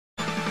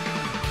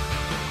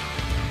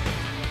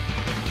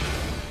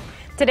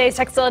Today's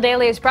Tekzilla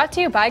Daily is brought to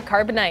you by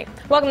Carbonite.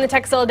 Welcome to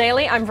Tekzilla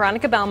Daily. I'm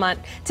Veronica Belmont.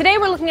 Today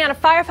we're looking at a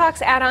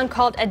Firefox add-on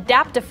called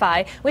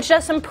Adaptify, which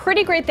does some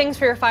pretty great things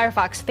for your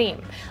Firefox theme.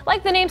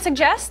 Like the name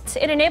suggests,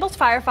 it enables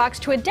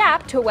Firefox to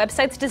adapt to a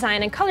website's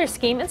design and color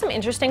scheme in some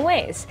interesting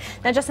ways.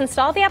 Now just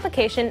install the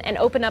application and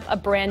open up a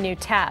brand new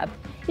tab.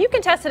 You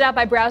can test it out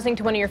by browsing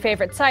to one of your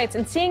favorite sites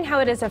and seeing how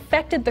it has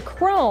affected the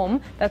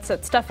Chrome, that's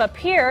that stuff up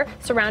here,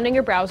 surrounding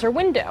your browser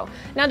window.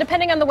 Now,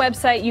 depending on the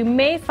website, you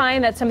may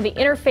find that some of the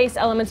interface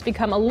elements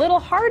become a little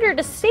harder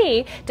to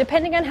see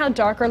depending on how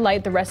dark or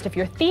light the rest of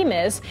your theme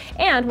is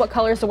and what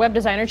colors the web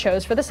designer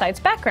chose for the site's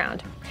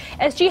background.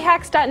 As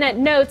ghacks.net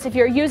notes, if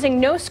you're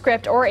using no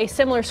script or a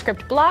similar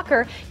script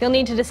blocker, you'll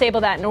need to disable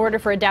that in order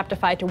for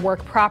Adaptify to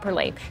work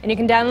properly. And you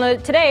can download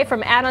it today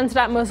from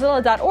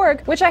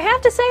addons.mozilla.org, which I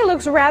have to say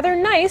looks rather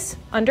nice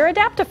under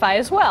Adaptify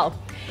as well.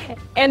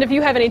 And if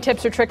you have any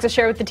tips or tricks to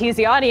share with the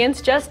TZ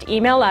audience, just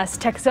email us,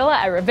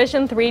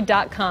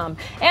 tekzilla@revision3.com.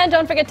 And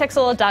don't forget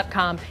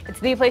tekzilla.com. It's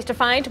the place to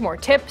find more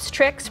tips,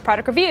 tricks,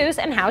 product reviews,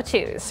 and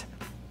how-tos.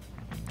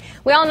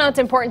 We all know it's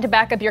important to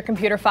back up your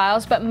computer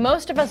files, but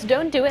most of us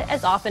don't do it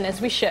as often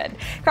as we should.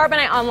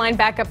 Carbonite Online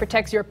Backup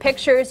protects your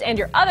pictures and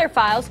your other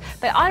files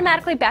by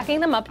automatically backing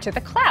them up to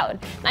the cloud.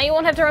 Now you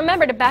won't have to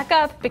remember to back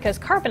up because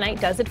Carbonite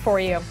does it for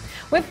you.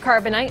 With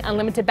Carbonite,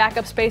 unlimited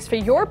backup space for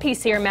your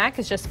PC or Mac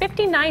is just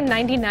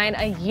 $59.99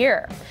 a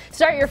year.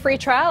 Start your free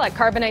trial at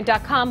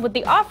carbonite.com with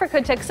the offer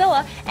code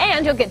Tekzilla,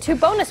 and you'll get 2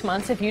 bonus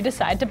months if you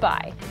decide to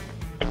buy.